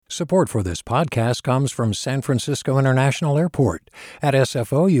Support for this podcast comes from San Francisco International Airport. At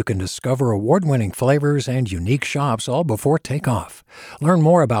SFO, you can discover award-winning flavors and unique shops all before takeoff. Learn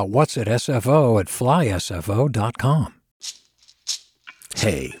more about what's at SFO at flysfo.com.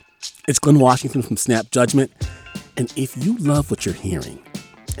 Hey, it's Glenn Washington from Snap Judgment. And if you love what you're hearing,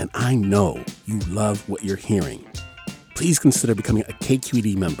 and I know you love what you're hearing, please consider becoming a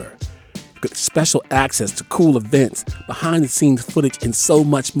KQED member. Get special access to cool events, behind-the-scenes footage, and so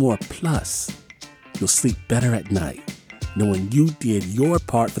much more. Plus, you'll sleep better at night knowing you did your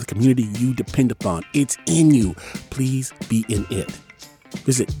part for the community you depend upon. It's in you. Please be in it.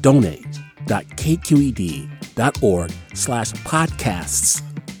 Visit donate.kqed.org/podcasts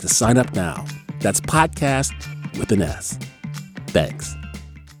to sign up now. That's podcast with an S. Thanks.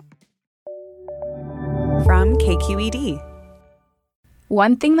 From KQED.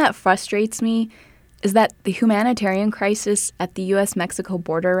 One thing that frustrates me is that the humanitarian crisis at the U.S.-Mexico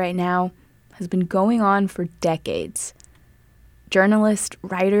border right now has been going on for decades. Journalists,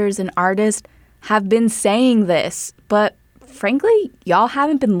 writers, and artists have been saying this, but frankly, y'all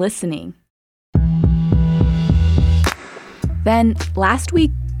haven't been listening. Then, last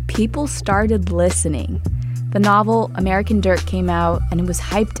week, people started listening. The novel American Dirt came out, and it was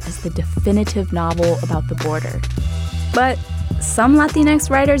hyped as the definitive novel about the border. But some Latinx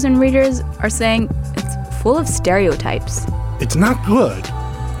writers and readers are saying it's full of stereotypes. It's not good.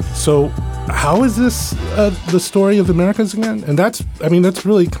 So how is this the story of the Americas again? And that's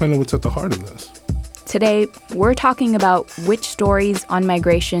really kind of what's at the heart of this. Today, we're talking about which stories on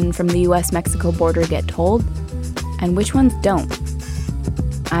migration from the U.S.-Mexico border get told and which ones don't.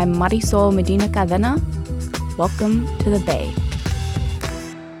 I'm Marisol Medina Cadena. Welcome to the Bay.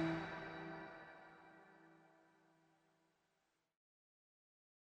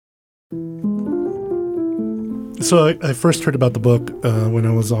 So I first heard about the book when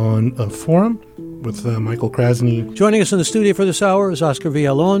I was on a forum with Michael Krasny. Joining us in the studio for this hour is Oscar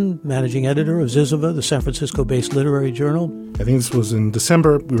Villalon, managing editor of Zyzzyva, the San Francisco-based literary journal. I think this was in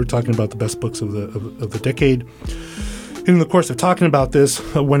December. We were talking about the best books of the decade. In the course of talking about this,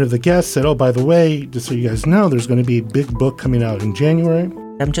 one of the guests said, oh, by the way, just so you guys know, there's going to be a big book coming out in January.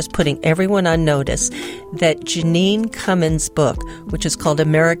 I'm just putting everyone on notice that Jeanine Cummins' book, which is called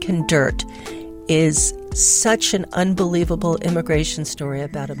American Dirt, is such an unbelievable immigration story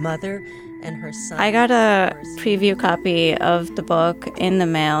about a mother and her son. I got a preview copy of the book in the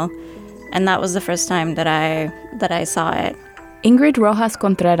mail, and that was the first time that I saw it. Ingrid Rojas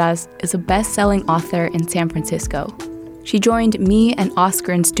Contreras is a best-selling author in San Francisco. She joined me and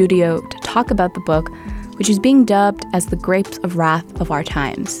Oscar in studio to talk about the book, which is being dubbed as the grapes of wrath of our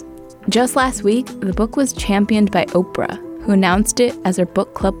times. Just last week, the book was championed by Oprah, who announced it as her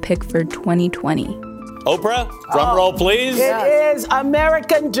book club pick for 2020. Oprah, drum roll, please. It is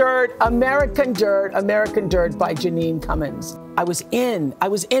American Dirt by Jeanine Cummins. I was in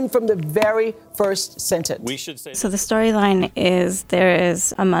from the very first sentence. So the storyline is there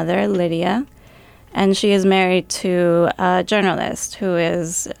is a mother, Lydia, and she is married to a journalist who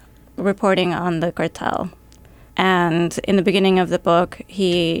is reporting on the cartel. And in the beginning of the book,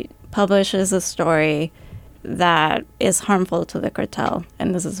 he publishes a story that is harmful to the cartel.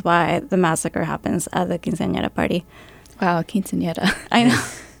 And this is why the massacre happens at the quinceañera party. Wow, quinceañera. I know.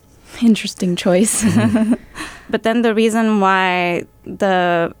 Interesting choice. But then the reason why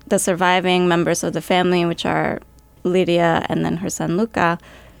the surviving members of the family, which are Lydia and then her son Luca,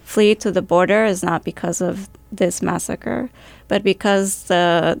 flee to the border is not because of this massacre, but because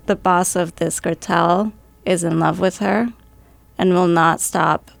the boss of this cartel is in love with her and will not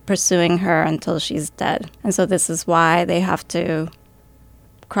stop pursuing her until she's dead. And so this is why they have to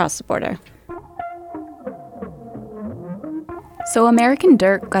cross the border. So American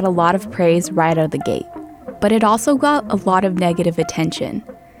Dirt got a lot of praise right out of the gate, but it also got a lot of negative attention,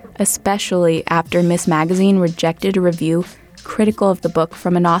 especially after Ms. Magazine rejected a review critical of the book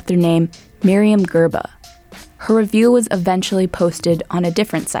from an author named Miriam Gerba. Her review was eventually posted on a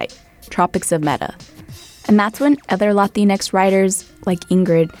different site, Tropics of Meta. And that's when other Latinx writers, like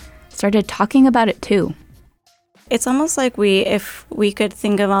Ingrid, started talking about it too. It's almost like if we could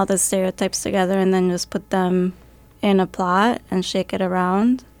think of all the stereotypes together and then just put them in a plot and shake it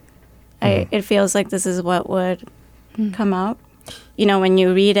around, it feels like this is what would come out. You know, when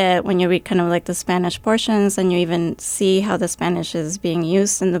you read kind of like the Spanish portions and you even see how the Spanish is being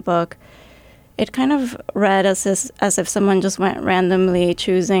used in the book, it kind of read as if someone just went randomly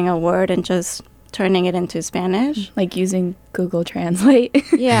choosing a word and just turning it into Spanish. Like using Google Translate.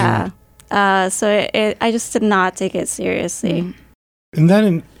 Yeah. So I just did not take it seriously. And that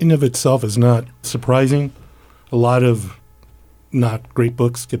in of itself is not surprising. A lot of not great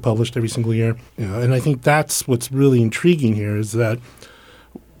books get published every single year. And I think that's what's really intriguing here is that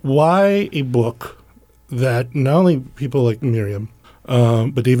why a book that not only people like Miriam,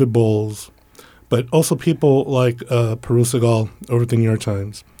 but David Bowles, but also people like Peru Segal over at the New York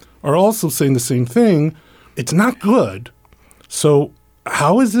Times are also saying the same thing. It's not good. So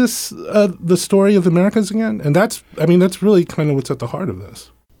how is this the story of Americans again? And that's really kind of what's at the heart of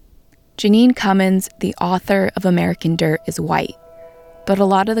this. Jeanine Cummins, the author of American Dirt, is white. But a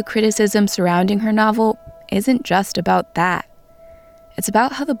lot of the criticism surrounding her novel isn't just about that. It's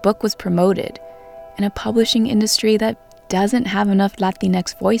about how the book was promoted in a publishing industry that doesn't have enough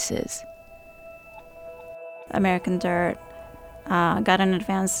Latinx voices. American Dirt got an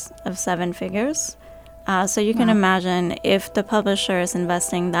advance of 7 figures. So you can imagine if the publisher is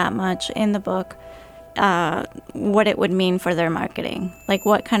investing that much in the book, what it would mean for their marketing. Like,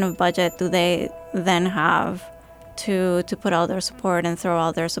 what kind of budget do they then have to put all their support and throw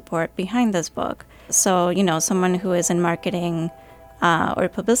all their support behind this book? So, someone who is in marketing or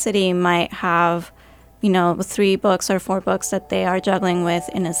publicity might have, 3 books or 4 books that they are juggling with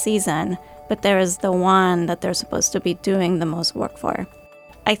in a season, but there is the one that they're supposed to be doing the most work for.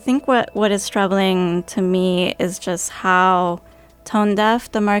 I think what is troubling to me is just how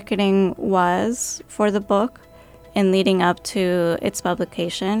tone-deaf the marketing was for the book in leading up to its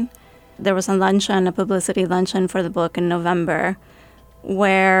publication. There was a publicity luncheon for the book in November,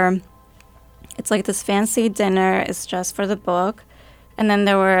 where it's like this fancy dinner is just for the book, and then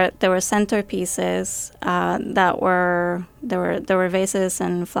there were centerpieces there were vases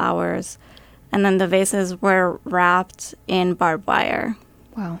and flowers, and then the vases were wrapped in barbed wire.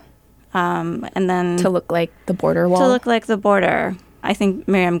 Wow. And then to look like the border wall? To look like the border. I think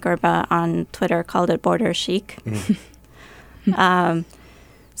Miriam Gerba on Twitter called it border chic.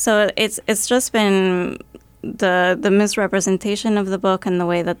 So it's just been the misrepresentation of the book and the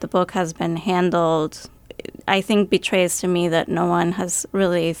way that the book has been handled, I think betrays to me that no one has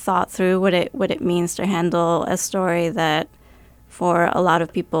really thought through what it means to handle a story that for a lot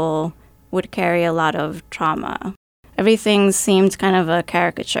of people would carry a lot of trauma. Everything seemed kind of a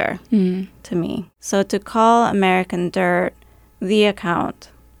caricature to me. So to call American Dirt the account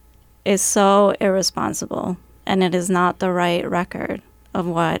is so irresponsible, and it is not the right record of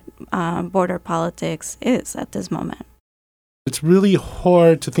what border politics is at this moment. It's really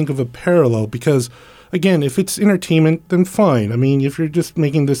hard to think of a parallel because, again, if it's entertainment, then fine. I mean, if you're just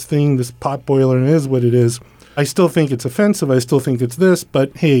making this thing, this pot boiler, and it is what it is, I still think it's offensive. I still think it's this.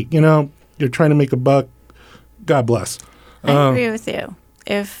 But, hey, you're trying to make a buck. God bless. I agree with you.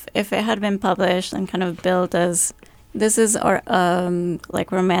 If it had been published and kind of billed as this is our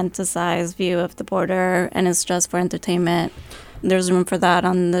romanticized view of the border and it's just for entertainment, there's room for that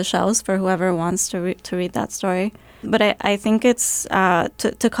on the shelves for whoever wants to read that story. But I think it's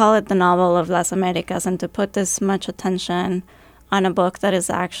to call it the novel of Las Americas and to put this much attention on a book that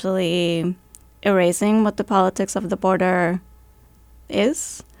is actually erasing what the politics of the border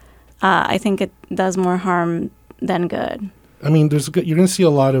is. I think it does more harm than good. I mean, you're going to see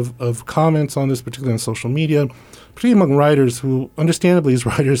a lot of comments on this, particularly on social media, particularly among writers who, understandably, as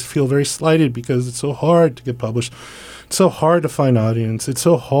writers, feel very slighted because it's so hard to get published. It's so hard to find audience. It's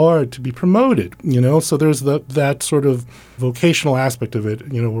so hard to be promoted, So there's that sort of vocational aspect of it,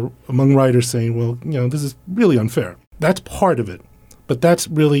 among writers saying, well, this is really unfair. That's part of it. But that's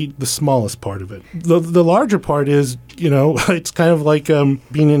really the smallest part of it. The larger part is, it's kind of like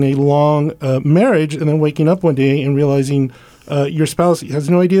being in a long marriage and then waking up one day and realizing your spouse has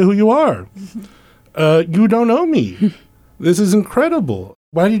no idea who you are. You don't know me. This is incredible.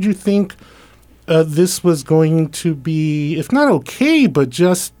 Why did you think this was going to be, if not okay, but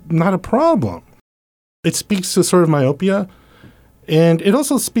just not a problem? It speaks to sort of myopia. And it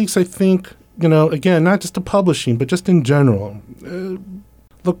also speaks, I think, again, not just to publishing, but just in general.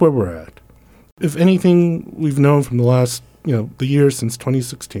 Look where we're at. If anything, we've known from the last, the year since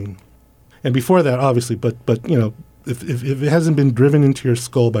 2016. And before that, obviously, but if it hasn't been driven into your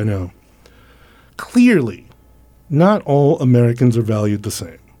skull by now, clearly, not all Americans are valued the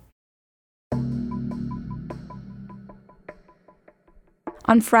same.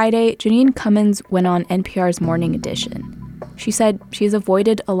 On Friday, Jeanine Cummins went on NPR's Morning Edition. She said she's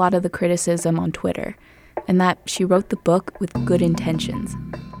avoided a lot of the criticism on Twitter and that she wrote the book with good intentions.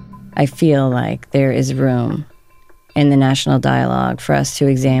 I feel like there is room in the national dialogue for us to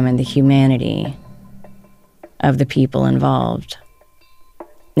examine the humanity of the people involved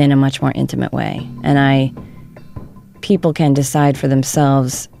in a much more intimate way. And people can decide for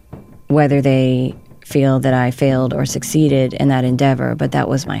themselves whether they feel that I failed or succeeded in that endeavor, but that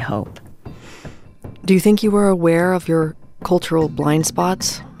was my hope. Do you think you were aware of your cultural blind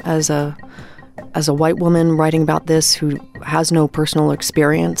spots as a white woman writing about this who has no personal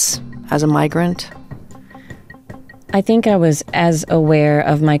experience as a migrant? I think I was as aware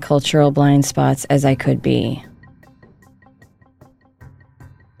of my cultural blind spots as I could be.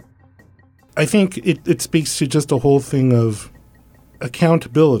 I think it speaks to just a whole thing of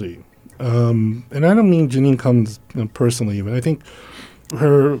accountability. And I don't mean Jeanine Cummins personally, but I think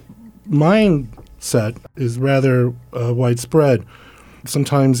her mindset is rather widespread.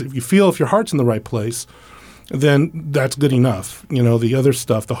 Sometimes if your heart's in the right place, then that's good enough. The other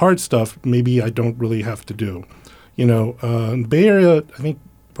stuff, the hard stuff, maybe I don't really have to do. In the Bay Area, I think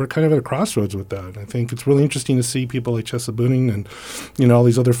we're kind of at a crossroads with that. I think it's really interesting to see people like Chesa Boudin and, all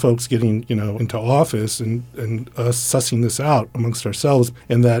these other folks getting, into office and us sussing this out amongst ourselves,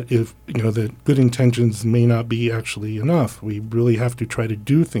 and that if, that good intentions may not be actually enough. We really have to try to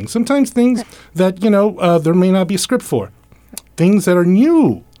do things. Sometimes things that, there may not be a script for. Things that are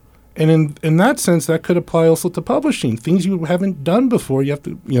new. And in that sense, that could apply also to publishing. Things you haven't done before, you have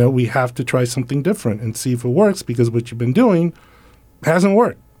to, we have to try something different and see if it works, because what you've been doing hasn't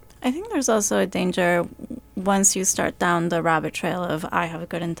worked. I think there's also a danger once you start down the rabbit trail of I have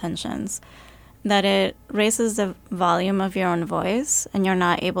good intentions, that it raises the volume of your own voice and you're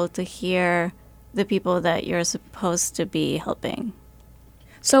not able to hear the people that you're supposed to be helping.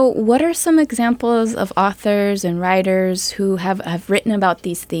 So what are some examples of authors and writers who have written about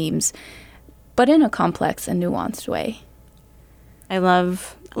these themes, but in a complex and nuanced way? I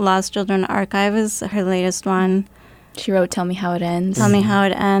love Lost Children Archive is her latest one. She wrote Tell Me How It Ends. Tell Me How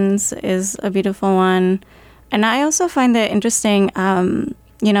It Ends is a beautiful one. And I also find it interesting,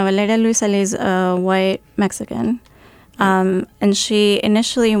 Valeria Luiselli is a white Mexican. And she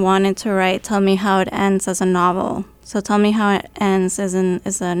initially wanted to write Tell Me How It Ends as a novel. So Tell Me How It Ends is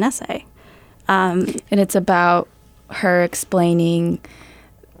an essay. And it's about her explaining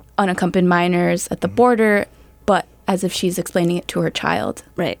unaccompanied minors at the border, but as if she's explaining it to her child.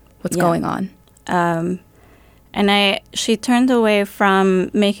 Right. What's going on. And she turned away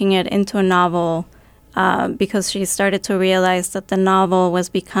from making it into a novel because she started to realize that the novel was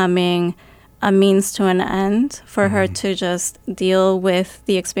becoming a means to an end for her to just deal with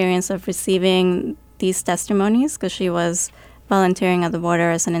the experience of receiving these testimonies, because she was volunteering at the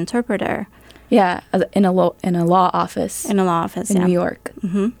border as an interpreter. Yeah, in a law office. In a law office, in New York.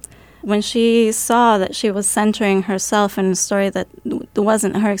 Mm-hmm. When she saw that she was centering herself in a story that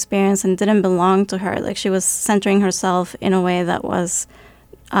wasn't her experience and didn't belong to her, like she was centering herself in a way that was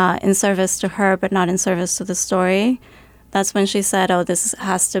in service to her but not in service to the story, that's when she said, oh, this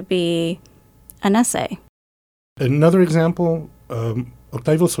has to be an essay. Another example,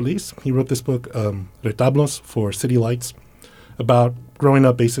 Octavio Solis, he wrote this book, Retablos for City Lights, about growing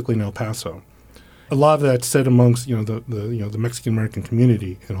up basically in El Paso. A lot of that's said amongst the Mexican American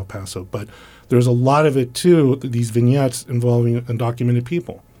community in El Paso, but there's a lot of it too. These vignettes involving undocumented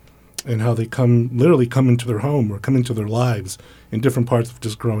people, and how they literally come into their home or come into their lives in different parts of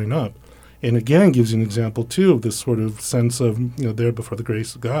just growing up, and again gives you an example too of this sort of sense of there before the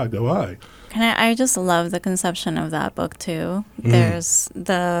grace of God go I. And I just love the conception of that book too. There's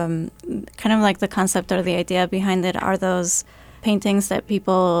the kind of like the concept or the idea behind it are those paintings that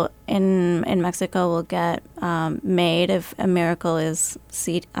people in Mexico will get made if a miracle is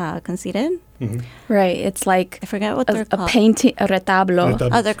conceded. Mm-hmm. Right. It's like I forget what they're called. A painting, a retablo.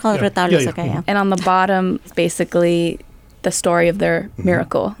 Oh, they're called retablos. Yeah. Okay, yeah. And on the bottom, basically, the story of their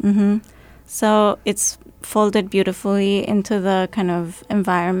miracle. Mm-hmm. So it's folded beautifully into the kind of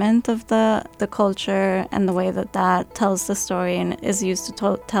environment of the culture and the way that tells the story and is used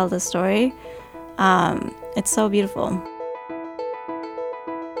to tell the story. It's so beautiful.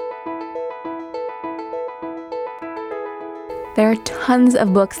 There are tons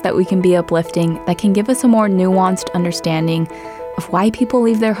of books that we can be uplifting that can give us a more nuanced understanding of why people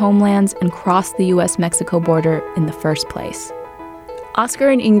leave their homelands and cross the U.S.-Mexico border in the first place. Oscar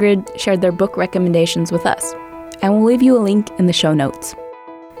and Ingrid shared their book recommendations with us, and we'll leave you a link in the show notes.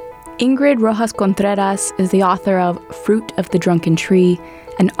 Ingrid Rojas Contreras is the author of Fruit of the Drunken Tree,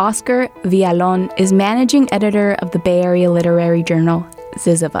 and Oscar Villalon is managing editor of the Bay Area literary journal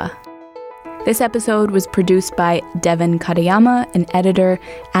Zyzzyva. This episode was produced by Devin Katayama and editor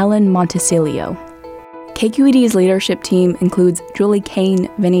Alan Montesilio. KQED's leadership team includes Julie Kane,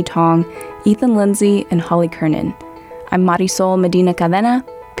 Vinnie Tong, Ethan Lindsay, and Holly Kernan. I'm Marisol Medina Cadena.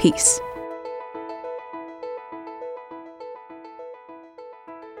 Peace.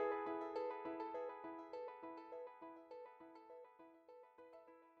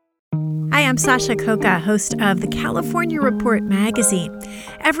 Hi, Hi, I'm Sasha Coca, host of the California Report magazine.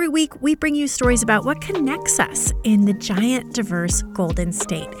 Every week, we bring you stories about what connects us in the giant, diverse Golden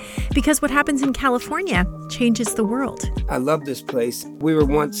State. Because what happens in California changes the world. I love this place. We were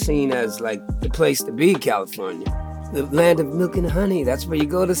once seen as like the place to be, California. The land of milk and honey. That's where you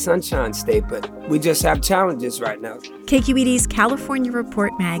go to Sunshine State, but we just have challenges right now. KQED's California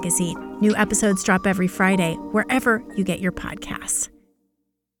Report magazine. New episodes drop every Friday, wherever you get your podcasts.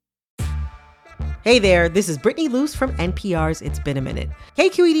 Hey there, this is Brittany Luce from NPR's It's Been a Minute.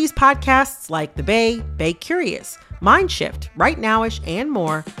 KQED's podcasts like The Bay Curious, Mindshift, Right Nowish, and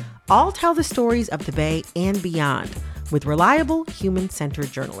more all tell the stories of the Bay and beyond with reliable,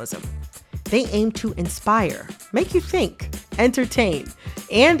 human-centered journalism. They aim to inspire, make you think, entertain,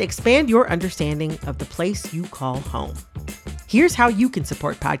 and expand your understanding of the place you call home. Here's how you can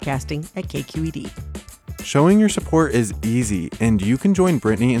support podcasting at KQED. Showing your support is easy, and you can join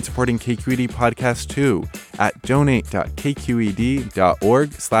Brittany in supporting KQED Podcast too at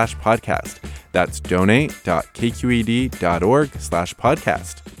donate.kqed.org/podcast. That's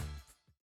donate.kqed.org/podcast.